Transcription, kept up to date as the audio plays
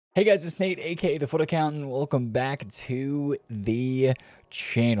Hey guys, it's Nate, aka TheFutAccountant. Welcome back to the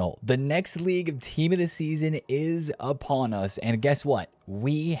channel. The next league of team of the season is upon us, and guess what?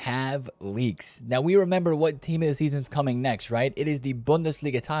 We have leaks. Now we remember what team of the season's coming next, right? It is the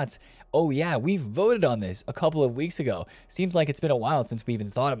Bundesliga Tots. Oh yeah, we voted on this a couple of weeks ago. Seems like it's been a while since we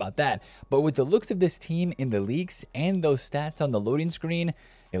even thought about that. But with the looks of this team in the leaks and those stats on the loading screen,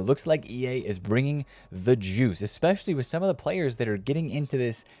 it looks like EA is bringing the juice, especially with some of the players that are getting into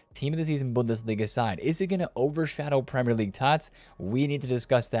this team of the season Bundesliga side. Is it going to overshadow Premier League Tots? We need to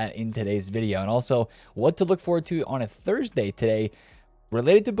discuss that in today's video. And also what to look forward to on a Thursday today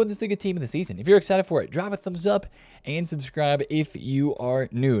related to Bundesliga team of the season. If you're excited for it, drop a thumbs up and subscribe if you are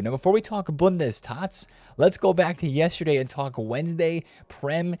new. Now, before we talk Bundes Tots, let's go back to yesterday and talk Wednesday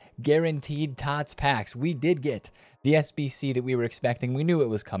Prem Guaranteed Tots packs. We did get the SBC that we were expecting. We knew it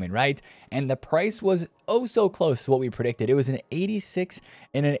was coming, right? And the price was oh so close to what we predicted. It was an 86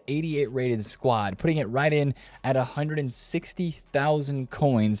 and an 88 rated squad, putting it right in at 160,000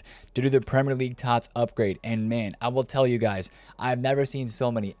 coins to do the Premier League Tots upgrade. And man, I will tell you guys, I've never seen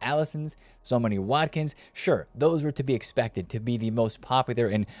so many Allisons, so many Watkins. Sure, those were to be expected to be the most popular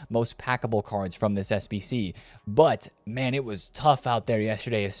and most packable cards from this SBC. But man, it was tough out there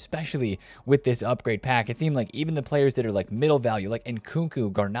yesterday, especially with this upgrade pack. It seemed like even the players that are like middle value, like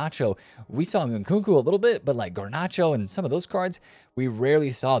Nkunku, Garnacho, we saw Nkunku a little bit, but like Garnacho and some of those cards, we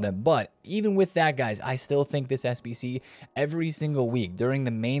rarely saw them. But even with that, guys, I still think this SBC every single week during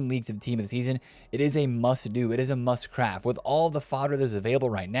the main leagues of team of the season, it is a must do. It is a must craft. With all the fodder that's available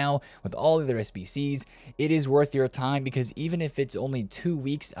right now, with all the other SBCs, it is worth your time, because even if it's only 2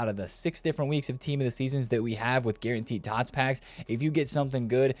 weeks out of the 6 different weeks of team of the seasons that we have with guaranteed Tots packs, if you get something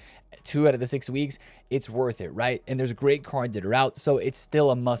good 2 out of the 6 weeks, it's worth it, right? And there's great cards that are out, so it's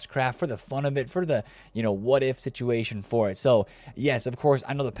still a must craft for the fun of it, for the, what if situation for it. So yes, of course,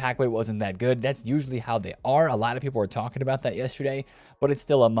 I know the pack weight wasn't that good. That's usually how they are. A lot of people were talking about that yesterday, but it's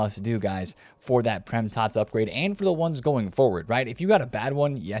still a must do, guys, for that Prem Tots upgrade and for the ones going forward, right? If you got a bad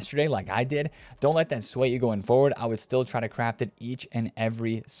one yesterday like I did, don't let that sway you going forward. I would still try to craft it each and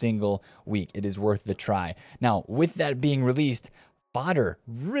every single week. It is worth the try. Now, with that being released, fodder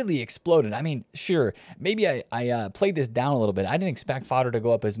really exploded. I mean, sure, maybe I played this down a little bit. I didn't expect fodder to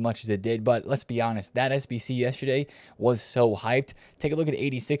go up as much as it did, but let's be honest, that SBC yesterday was so hyped. Take a look at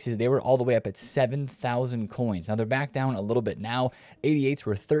 86s. They were all the way up at 7,000 coins. Now, they're back down a little bit now. 88s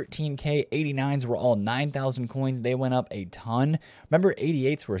were 13K. 89s were all 9,000 coins. They went up a ton. Remember,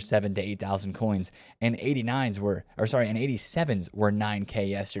 88s were 7,000 to 8,000 coins, and 89s were, and 87s were 9K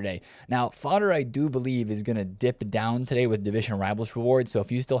yesterday. Now, fodder, I do believe, is going to dip down today with Division Rivals rewards, so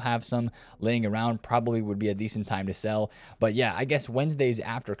if you still have some laying around, probably would be a decent time to sell. But yeah, I guess Wednesdays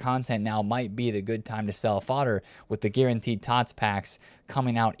after content now might be the good time to sell fodder with the guaranteed Tots packs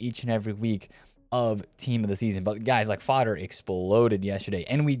coming out each and every week of team of the season. But guys, like, fodder exploded yesterday,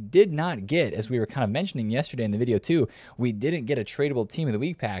 and we did not get, as we were kind of mentioning yesterday in the video too, we didn't get a tradable team of the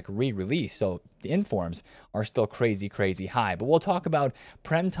week pack re-release, so the informs are still crazy high. But we'll talk about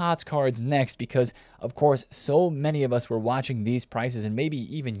Prem Tots cards next, because of course so many of us were watching these prices, and maybe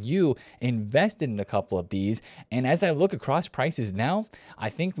even you invested in a couple of these. And as I look across prices now, I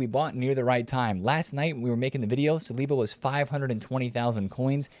think we bought near the right time. Last night when we were making the video, Saliba was 520,000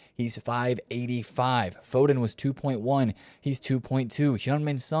 coins. He's 585. Foden was 2.1. He's 2.2.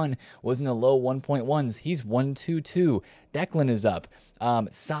 Heung-min Son was in the low 1.1s. He's 122. Declan is up.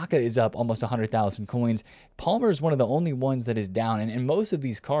 Saka is up almost 100,000 coins. Palmer is one of the only ones that is down, and most of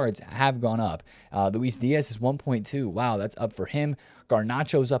these cards have gone up. Luis Diaz is 1.2. Wow, that's up for him.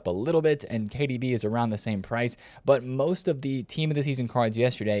 Garnacho's up a little bit, and KDB is around the same price. But most of the team of the season cards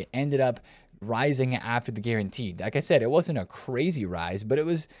yesterday ended up rising after the guaranteed. Like I said, it wasn't a crazy rise, but it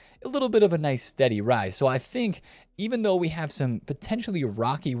was a little bit of a nice steady rise. So I think even though we have some potentially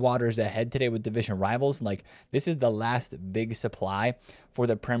rocky waters ahead today with division rivals, like this is the last big supply for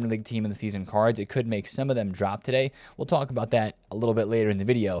the Premier League team in the season cards. It could make some of them drop today. We'll talk about that a little bit later in the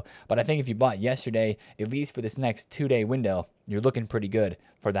video. But I think if you bought yesterday, at least for this next 2-day window, you're looking pretty good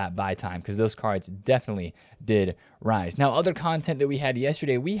for that buy time, because those cards definitely did rise. Now, other content that we had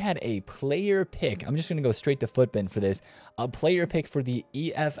yesterday, we had a player pick. I'm just going to go straight to Footbin for this. A player pick for the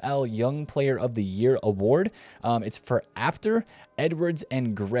EFL Young Player of the Year award. It's for Apter, Edwards,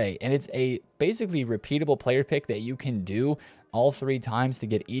 and Gray. And it's a basically repeatable player pick that you can do all 3 times to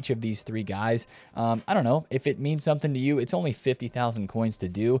get each of these 3 guys. I don't know if it means something to you. It's only 50,000 coins to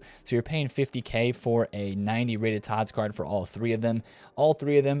do, so you're paying 50k for a 90 rated TOTS card for all 3 of them. All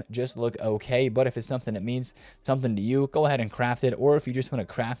 3 of them just look okay, but if it's something that means something to you, go ahead and craft it. Or if you just want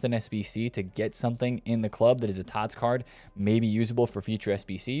to craft an SBC to get something in the club that is a TOTS card, maybe usable for future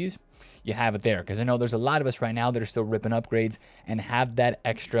SBCs, you have it there. Because I know there's a lot of us right now that are still ripping upgrades and have that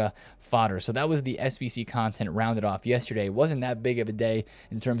extra fodder. So that was the SBC content rounded off yesterday. It wasn't that big of a day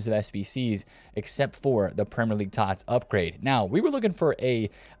in terms of SBCs, except for the Premier League TOTS upgrade. Now, we were looking for a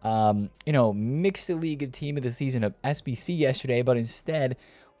mixed league team of the season of SBC yesterday, but instead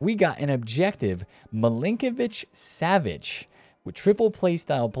we got an objective Milinkovic Savic with triple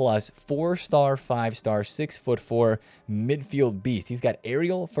playstyle plus, 4-star, 5-star, 6'4" midfield beast. He's got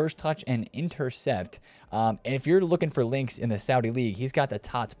aerial, first touch, and intercept. And if you're looking for links in the Saudi League, he's got the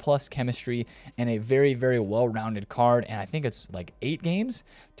TOTS plus chemistry and a very, very well-rounded card. And I think it's like 8 games,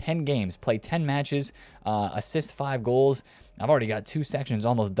 10 games, play 10 matches, assist 5 goals. I've already got 2 sections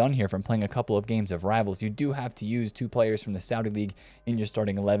almost done here from playing a couple of games of Rivals. You do have to use 2 players from the Saudi League in your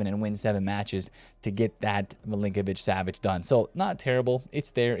starting 11 and win 7 matches to get that Milinkovic Savic done. So not terrible.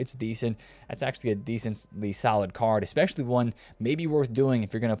 It's there. It's decent. That's actually a decently solid card, especially one maybe worth doing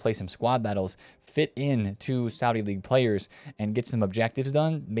if you're going to play some squad battles, fit in 2 Saudi League players and get some objectives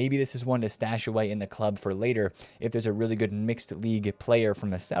done. Maybe this is one to stash away in the club for later if there's a really good mixed league player from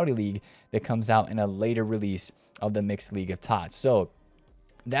the Saudi League that comes out in a later release of the mixed league of TOTS. So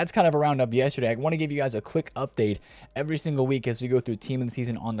that's kind of a roundup yesterday. I want to give you guys a quick update every single week as we go through team of the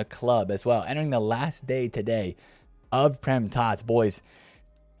season on the club as well. Entering the last day today of Prem TOTS, boys.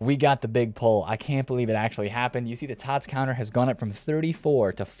 We got the big pull. I can't believe it actually happened. You see the TOTS counter has gone up from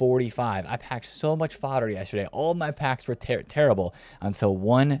 34 to 45. I packed so much fodder yesterday. All my packs were terrible until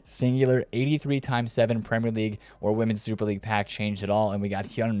one singular 83x7 Premier League or Women's Super League pack changed it all, and we got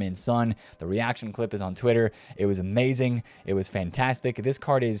Hyunmin Son. The reaction clip is on Twitter. It was amazing. It was fantastic. This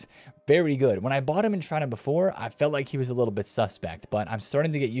card is very good. When I bought him and tried him before, I felt like he was a little bit suspect, but I'm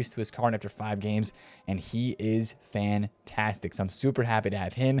starting to get used to his card after 5 games, and he is fantastic. So I'm super happy to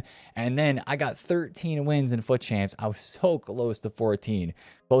have him. And then I got 13 wins in Foot Champs. I was so close to 14,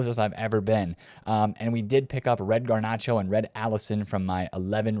 closest I've ever been. And we did pick up Red Garnacho and Red Allison from my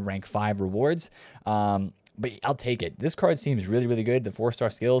 11 rank 5 rewards. But I'll take it. This card seems really, really good. The 4-star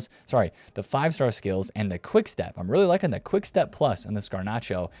skills, sorry, the 5-star skills and the quick step. I'm really liking the quick step plus on this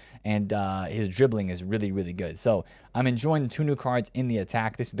Garnacho, and his dribbling is really, really good. So I'm enjoying the 2 new cards in the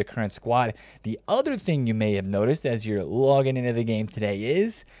attack. This is the current squad. The other thing you may have noticed as you're logging into the game today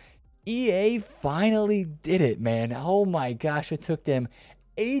is EA finally did it, man. Oh my gosh, it took them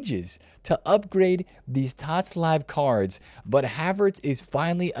ages to upgrade these TOTS Live cards, but Havertz is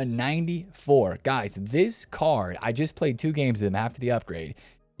finally a 94. Guys, this card, I just played 2 games with him after the upgrade.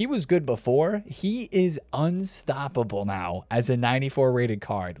 He was good before. He is unstoppable now as a 94 rated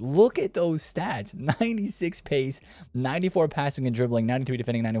card. Look at those stats. 96 pace, 94 passing and dribbling, 93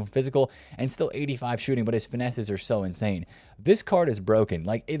 defending, 91 physical, and still 85 shooting, but his finesses are so insane. This card is broken.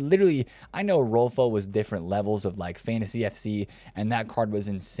 Like, it literally, I know Rolfo was different levels of like Fantasy FC, and that card was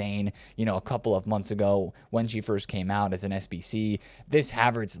insane, you know, a couple of months ago when she first came out as an SBC. This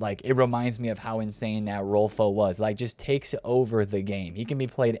Havertz, like, it reminds me of how insane that Rolfo was. Like, just takes over the game. He can be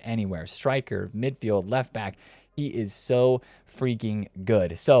played anywhere. Striker, midfield, left back. He is so freaking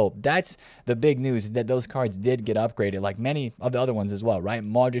good. So that's the big news, that those cards did get upgraded, like many of the other ones as well, right?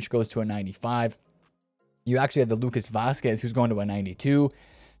 Modric goes to a 95. You actually have the Lucas Vasquez, who's going to a 92.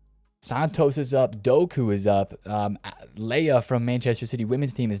 Santos is up. Doku is up. Leia from Manchester City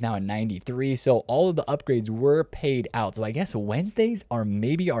women's team is now at 93. So all of the upgrades were paid out. So I guess Wednesdays are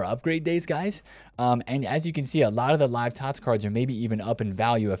maybe our upgrade days, guys. And as you can see, a lot of the live TOTS cards are maybe even up in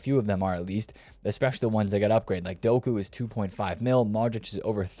value. A few of them are, at least, especially the ones that got upgraded. Like Doku is 2.5 mil. Modric is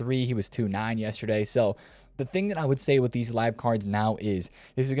over 3. He was 2.9 yesterday. So the thing that I would say with these live cards now is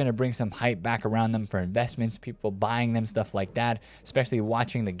this is going to bring some hype back around them for investments, people buying them, stuff like that, especially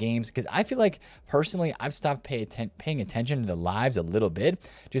watching the games. Because I feel like, personally, I've stopped paying attention to the lives a little bit,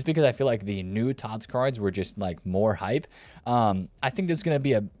 just because I feel like the new TOTS cards were just like more hype. I think there's going to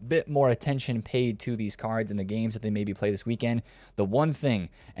be a bit more attention paid to these cards in the games that they maybe play this weekend. The one thing,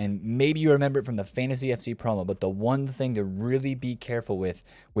 and maybe you remember it from the Fantasy FC promo, but the one thing to really be careful with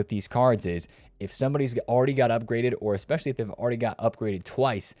these cards is, if somebody's already got upgraded, or especially if they've already got upgraded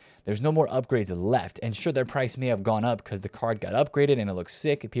twice, there's no more upgrades left. And sure, their price may have gone up because the card got upgraded and it looks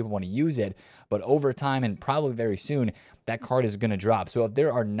sick and people want to use it. But over time, and probably very soon, that card is going to drop. So if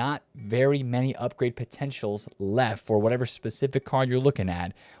there are not very many upgrade potentials left for whatever specific card you're looking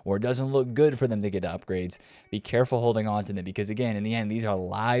at, or it doesn't look good for them to get upgrades, be careful holding on to them, because again, in the end, these are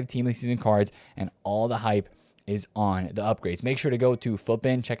live team of the season cards, and all the hype is on the upgrades. Make sure to go to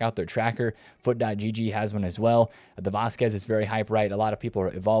FUTBIN, check out their tracker. Foot.gg has one as well. The Vasquez is very hype, right? A lot of people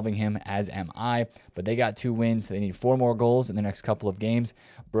are evolving him, as am I, but they got 2 wins. They need 4 more goals in the next couple of games.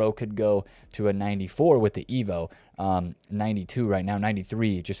 Bro could go to a 94 with the Evo. 92 right now,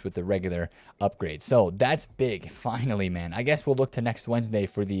 93 just with the regular upgrades. So that's big, finally, man. I guess we'll look to next Wednesday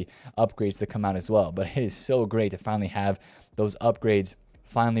for the upgrades to come out as well, but it is so great to finally have those upgrades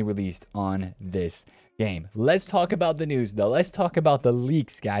finally released on this game. Let's talk about the news, though. Let's talk about the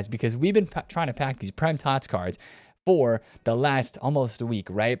leaks, guys, because we've been trying to pack these Prem Tots cards for the last almost a week,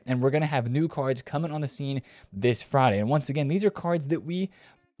 right? And we're going to have new cards coming on the scene this Friday. And once again, these are cards that we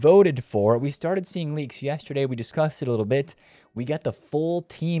voted for. We started seeing leaks yesterday. We discussed it a little bit. We got the full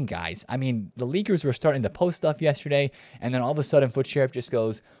team, guys. I mean, the leakers were starting to post stuff yesterday, and then all of a sudden, Foot Sheriff just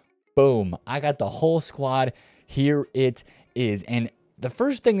goes, boom, I got the whole squad. Here it is. And the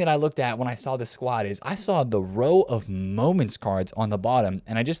first thing that I looked at when I saw the squad is I saw the row of moments cards on the bottom,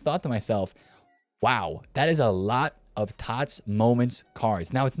 and I just thought to myself, wow, that is a lot of Tots moments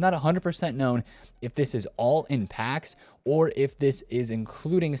cards. Now, it's not 100% known if this is all in packs or if this is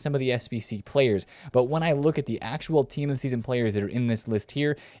including some of the SBC players. But when I look at the actual team of the season players that are in this list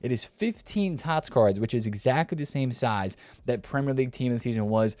here, it is 15 Tots cards, which is exactly the same size that Premier League team of the season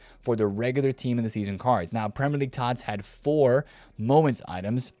was for the regular team of the season cards. Now, Premier League Tots had 4 moments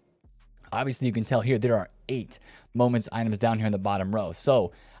items. Obviously, you can tell here there are 8 moments items down here in the bottom row.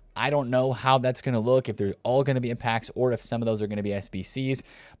 So I don't know how that's going to look, if they're all going to be in packs or if some of those are going to be SBCs.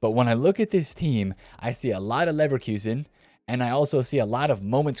 But when I look at this team, I see a lot of Leverkusen, and I also see a lot of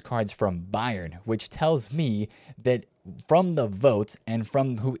moments cards from Bayern, which tells me that from the votes and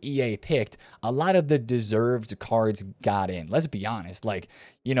from who EA picked, a lot of the deserved cards got in. Let's be honest. Like,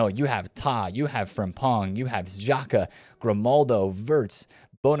 you know, you have Ta, you have Frimpong, you have Xhaka, Grimaldo, Wirtz,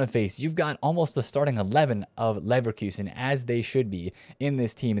 Boniface. You've got almost the starting 11 of Leverkusen, as they should be in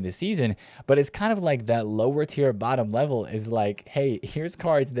this team of the season. But it's kind of like that lower tier bottom level is like, hey, here's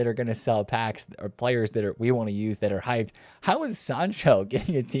cards that are going to sell packs, or players that we want to use that are hyped. How is Sancho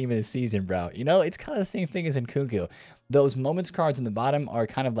getting a team of the season, bro? You know, it's kind of the same thing as in Nkunku. Those moments cards in the bottom are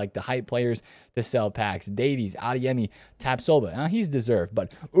kind of like the hype players to sell packs. Davies, Adeyemi, Tapsoba. Now, he's deserved,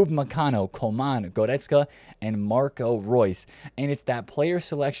 but Upamecano, Coman, Goretzka, and Marco Reus. And it's that player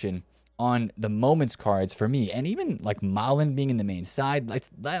selection on the moments cards for me, and even like Malen being in the main side.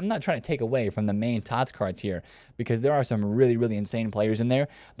 I'm not trying to take away from the main Tots cards here, because there are some really, really insane players in there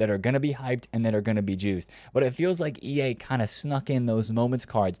that are going to be hyped and that are going to be juiced. But it feels like EA kind of snuck in those moments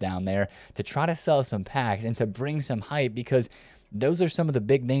cards down there to try to sell some packs and to bring some hype, because those are some of the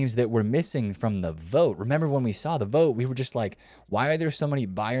big names that were missing from the vote. Remember when we saw the vote, we were just like, why are there so many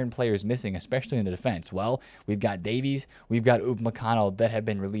Bayern players missing, especially in the defense? Well, we've got Davies, we've got Upamecano that have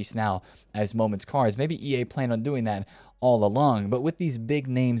been released now as moments cards. Maybe EA planned on doing that all along, but with these big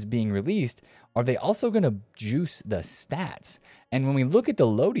names being released, are they also going to juice the stats? And when we look at the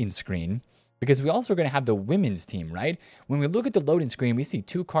loading screen, because we also are going to have the women's team, right? When we look at the loading screen, we see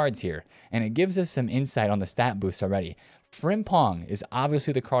 2 cards here, and it gives us some insight on the stat boosts already. Frimpong is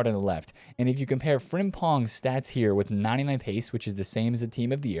obviously the card on the left, and if you compare Frimpong's stats here with 99 pace, which is the same as the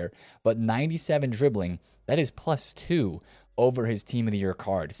team of the year, but 97 dribbling, that is +2 over his team of the year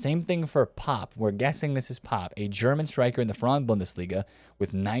card. Same thing for Pop. We're guessing this is Pop, a German striker in the Frauen Bundesliga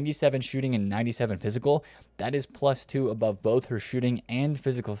with 97 shooting and 97 physical. That is +2 above both her shooting and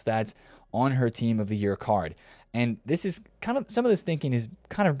physical stats on her team of the year card. And this is kind of, some of this thinking is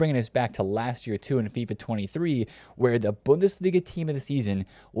kind of bringing us back to last year too in FIFA 23, where the Bundesliga team of the season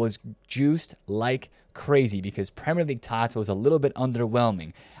was juiced like crazy because Premier League Tots was a little bit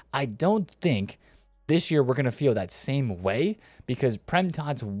underwhelming. I don't think this year we're going to feel that same way, because Prem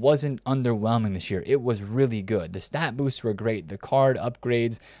Tots wasn't underwhelming this year. It was really good. The stat boosts were great. The card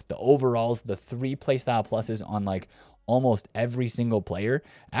upgrades, the overalls, the 3 playstyle pluses on like almost every single player.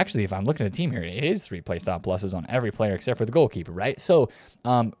 Actually, if I'm looking at the team here, it is 3 playstyle pluses on every player except for the goalkeeper, right? So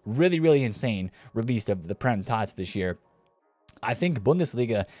really, really insane release of the Prem Tots this year. I think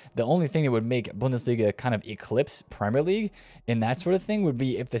Bundesliga, the only thing that would make Bundesliga kind of eclipse Premier League and that sort of thing would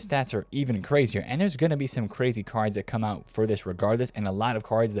be if the stats are even crazier. And there's going to be some crazy cards that come out for this regardless, and a lot of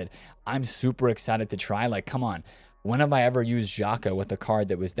cards that I'm super excited to try. Like, come on. When have I ever used Xhaka with a card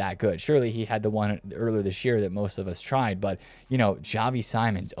that was that good? Surely he had the one earlier this year that most of us tried, but, you know, Xavi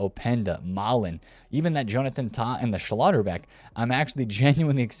Simons, Openda, Malen, even that Jonathan Tah and the Schlotterbeck. I'm actually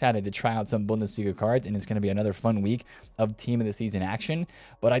genuinely excited to try out some Bundesliga cards, and it's going to be another fun week of Team of the Season action.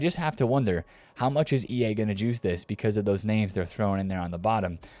 But I just have to wonder, how much is EA going to juice this because of those names they're throwing in there on the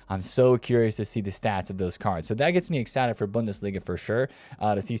bottom? I'm so curious to see the stats of those cards. So that gets me excited for Bundesliga for sure,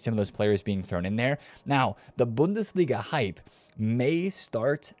 to see some of those players being thrown in there. Now, the Bundesliga hype may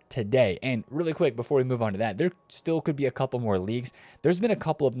start today. And really quick, before we move on to that, there still could be a couple more leagues. There's been a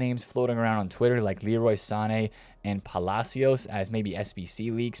couple of names floating around on Twitter, like Leroy Sané and Palacios as maybe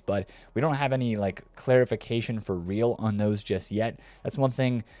SBC leaks, but we don't have any like clarification for real on those just yet. That's one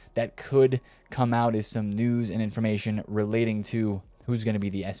thing that could come out, is some news and information relating to who's going to be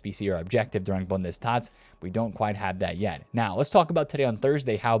the SBC or objective during Bundestats. We don't quite have that yet. Now, let's talk about today on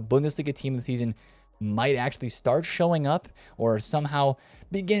Thursday, how Bundesliga Team of the Season might actually start showing up or somehow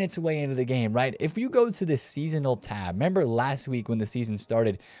begin its way into the game, right? If you go to the seasonal tab, remember last week when the season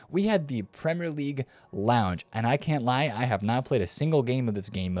started, we had the Premier League Lounge, and I can't lie, I have not played a single game of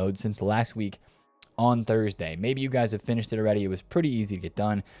this game mode since last week on Thursday. Maybe you guys have finished it already. It was pretty easy to get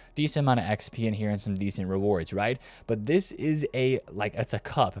done. Decent amount of XP in here and some decent rewards, right? But this is it's a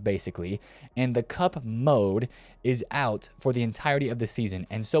cup basically, and the cup mode is out for the entirety of the season,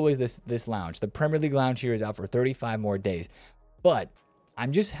 and so is this lounge. The Premier League Lounge here is out for 35 more days. But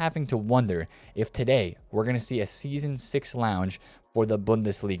I'm just having to wonder if today we're going to see a Season 6 lounge for the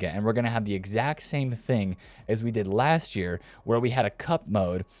Bundesliga, and we're going to have the exact same thing as we did last year, where we had a cup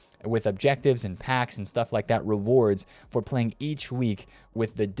mode with objectives and packs and stuff like that, rewards for playing each week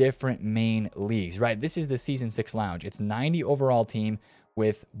with the different main leagues, right? This is the Season 6 lounge. It's 90 overall team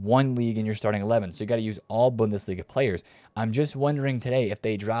with one league in your starting 11. So you got to use all Bundesliga players. I'm just wondering today if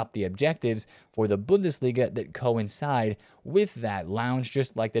they drop the objectives for the Bundesliga that coincide with that lounge,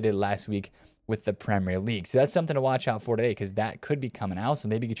 just like they did last week with the Premier League. So that's something to watch out for today, because that could be coming out. So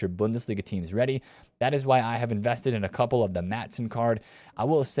maybe get your Bundesliga teams ready. That is why I have invested in a couple of the Matson card. I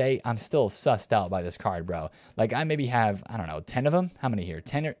will say I'm still sussed out by this card, bro. Like, I maybe have, I don't know, 10 of them. How many here?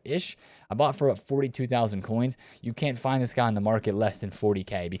 10-ish. I bought for 42,000 coins. You can't find this guy on the market less than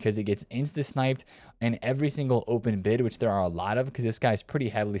 40K, because it gets insta-sniped in every single open bid, which there are a lot of, because this guy's pretty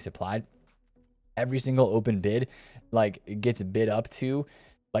heavily supplied. Every single open bid, like, it gets bid up to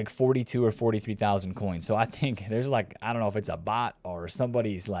like 42 or 43,000 coins. So I think there's like, I don't know if it's a bot or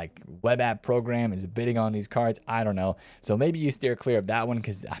somebody's like web app program is bidding on these cards. I don't know. So maybe you steer clear of that one,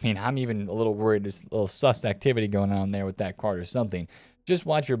 because I mean, I'm even a little worried there's a little sus activity going on there with that card or something. Just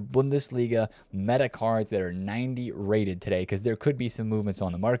watch your Bundesliga meta cards that are 90 rated today, because there could be some movements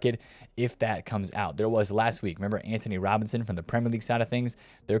on the market if that comes out. There was last week. Remember Anthony Robinson from the Premier League side of things?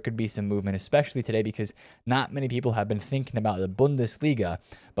 There could be some movement, especially today, because not many people have been thinking about the Bundesliga.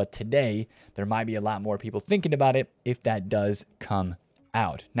 But today, there might be a lot more people thinking about it if that does come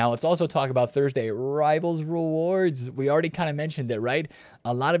out. Now, let's also talk about Thursday Rivals rewards. We already kind of mentioned it, right?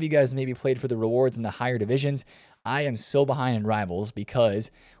 A lot of you guys maybe played for the rewards in the higher divisions. I am so behind in Rivals because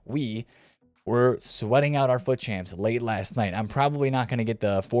we were sweating out our FUT champs late last night. I'm probably not going to get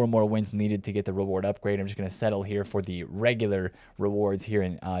the 4 more wins needed to get the reward upgrade. I'm just going to settle here for the regular rewards here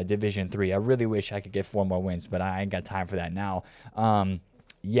in Division 3. I really wish I could get 4 more wins, but I ain't got time for that now.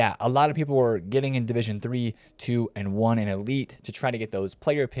 Yeah, a lot of people were getting in Division 3, 2, and 1 in Elite to try to get those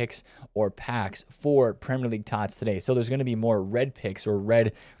player picks or packs for Premier League TOTS today. So there's going to be more red picks or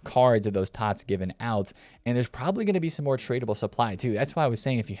red cards of those TOTS given out. And there's probably going to be some more tradable supply too. That's why I was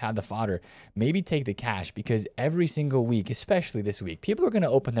saying, if you have the fodder, maybe take the cash, because every single week, especially this week, people are going to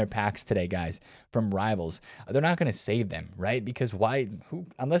open their packs today, guys, from Rivals. They're not going to save them, right? Because why?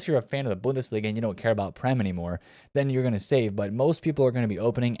 Unless you're a fan of the Bundesliga and you don't care about Prem anymore, then you're going to save. But most people are going to be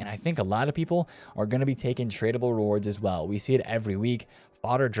opening, and I think a lot of people are going to be taking tradable rewards as well. We see it every week.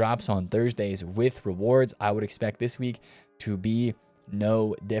 Fodder drops on Thursdays with rewards. I would expect this week to be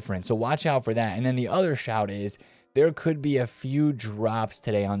no different. So watch out for that. And then the other shout is there could be a few drops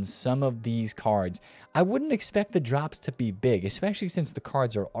today on some of these cards. I wouldn't expect the drops to be big, especially since the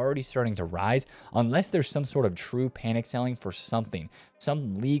cards are already starting to rise, unless there's some sort of true panic selling for something,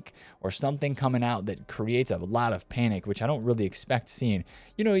 some leak or something coming out that creates a lot of panic, which I don't really expect seeing.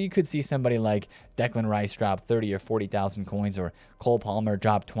 You know, you could see somebody like Declan Rice drop 30 or 40,000 coins, or Cole Palmer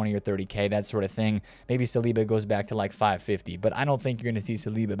drop 20 or 30K, that sort of thing. Maybe Saliba goes back to like 550, but I don't think you're going to see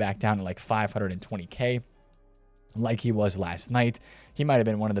Saliba back down to like 520K. Like he was last night. he might have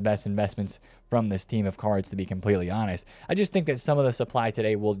been one of the best investments from this team of cards, to be completely honest. I just think that some of the supply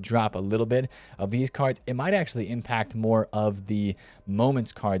today will drop a little bit of these cards. It might actually impact more of the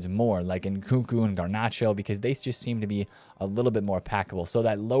moments cards more, like in Nkunku and Garnacho, because they just seem to be a little bit more packable. So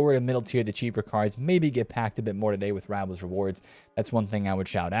that lower to middle tier, the cheaper cards, maybe get packed a bit more today with Rivals Rewards. That's one thing I would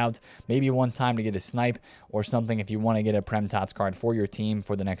shout out. Maybe one time to get a snipe or something if you want to get a Prem Tots card for your team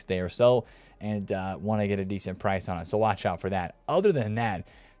for the next day or so and want to get a decent price on it. So watch out for that. Other than that,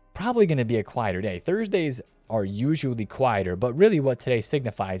 probably going to be a quieter day. Thursdays are usually quieter, but really what today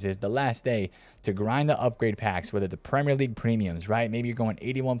signifies is the last day to grind the upgrade packs, whether the Premier League premiums, right? Maybe you're going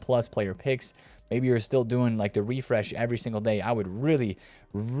 81 plus player picks. Maybe you're still doing like the refresh every single day. I would really,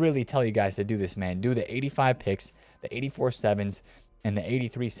 really tell you guys to do this, man. Do the 85 picks, the 84 sevens, and the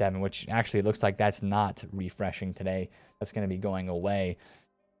 83 7, which actually looks like that's not refreshing today. That's going to be going away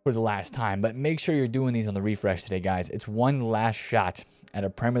for the last time. But make sure you're doing these on the refresh today, guys. It's one last shot at a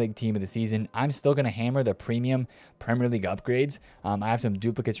Premier League team of the season. I'm still going to hammer the premium Premier League upgrades. I have some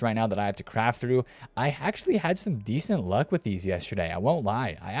duplicates right now that I have to craft through. I actually had some decent luck with these yesterday. I won't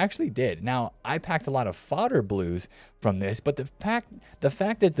lie. I actually did. Now, I packed a lot of fodder blues from this, but the fact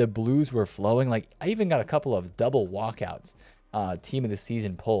that the blues were flowing, like I even got a couple of double walkouts, team of the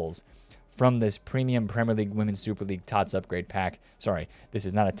season pulls from this premium Premier League Women's Super League TOTS upgrade pack. Sorry, this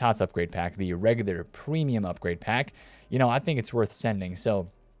is not a TOTS upgrade pack, the regular premium upgrade pack. You know, I think it's worth sending. So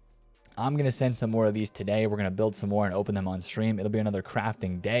I'm going to send some more of these today. We're going to build some more and open them on stream. It'll be another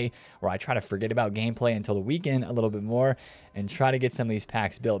crafting day where I try to forget about gameplay until the weekend a little bit more and try to get some of these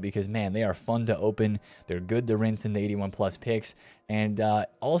packs built because, man, they are fun to open. They're good to rinse in the 81 plus picks. And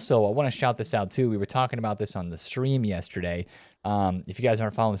also, I want to shout this out too. We were talking about this on the stream yesterday. If you guys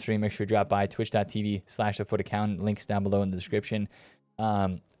aren't following the stream, make sure you drop by twitch.tv/TheFutAccountant. Links down below in the description.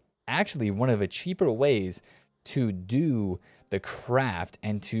 Actually, one of the cheaper ways to do the craft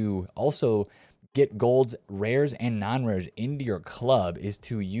and to also get golds, rares, and non-rares into your club is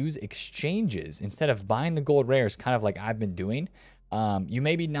to use exchanges instead of buying the gold rares, kind of like I've been doing. You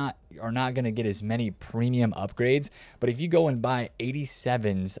maybe are not going to get as many premium upgrades, but if you go and buy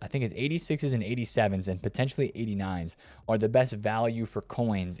 87s, I think it's 86s and 87s and potentially 89s are the best value for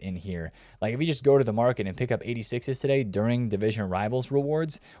coins in here. Like if you just go to the market and pick up 86s today during Division Rivals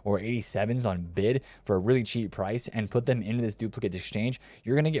rewards or 87s on bid for a really cheap price and put them into this duplicate exchange,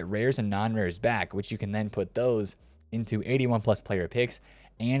 you're going to get rares and non-rares back, which you can then put those into 81 plus player picks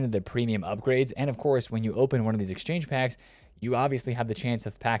and the premium upgrades. And of course, when you open one of these exchange packs, you obviously have the chance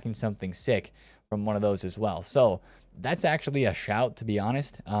of packing something sick from one of those as well. So that's actually a shout, to be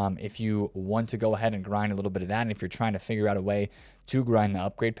honest. If you want to go ahead and grind a little bit of that, and if you're trying to figure out a way to grind the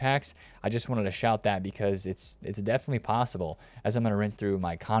upgrade packs, I just wanted to shout that because it's definitely possible. As I'm going to rinse through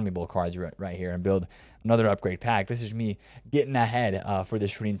my Economy Bowl cards right here and build another upgrade pack. This is me getting ahead for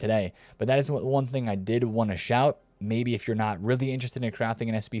this stream today. But that is one thing I did want to shout. Maybe if you're not really interested in crafting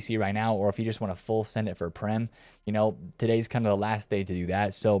an SBC right now, or if you just want to full send it for Prem, you know, today's kind of the last day to do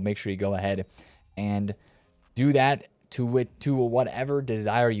that. So make sure you go ahead and do that to whatever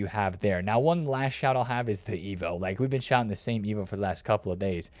desire you have there. Now, one last shout I'll have is the Evo. Like we've been shouting the same Evo for the last couple of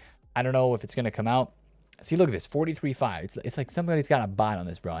days. I don't know if it's going to come out. See, look at this, 43.5. It's like somebody's got a bot on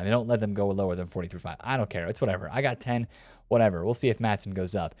this, bro, and they don't let them go lower than 43.5. I don't care. It's whatever. I got 10, whatever. We'll see if Matson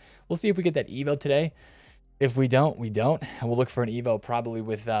goes up. We'll see if we get that Evo today. If we don't, we don't. And we'll look for an Evo probably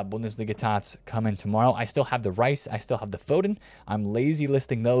with Bundesliga Tots coming tomorrow. I still have the Rice. I still have the Foden. I'm lazy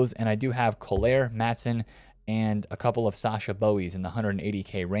listing those. And I do have Collier, Matson, and a couple of Sasha Bowies in the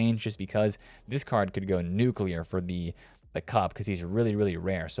 180K range just because this card could go nuclear for the cup because he's really, really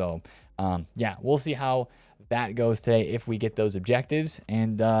rare. So, yeah, we'll see how that goes today if we get those objectives.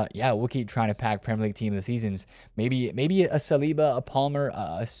 And yeah, we'll keep trying to pack Premier League team of the seasons. Maybe a Saliba, a Palmer,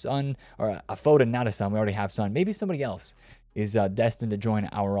 a Son, or a Foden, not a Son. We already have Son. Maybe somebody else is destined to join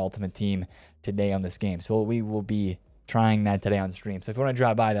our ultimate team today on this game. So we will be trying that today on stream. So if you want to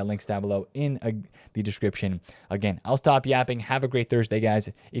drop by, that link's down below in the description. Again, I'll stop yapping. Have a great Thursday, guys.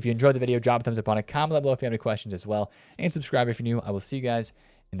 If you enjoyed the video, drop a thumbs up on it. Comment below if you have any questions as well. And subscribe if you're new. I will see you guys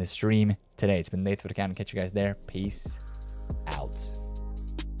in the stream today. It's been TheFutAccountant. Catch you guys there. Peace out.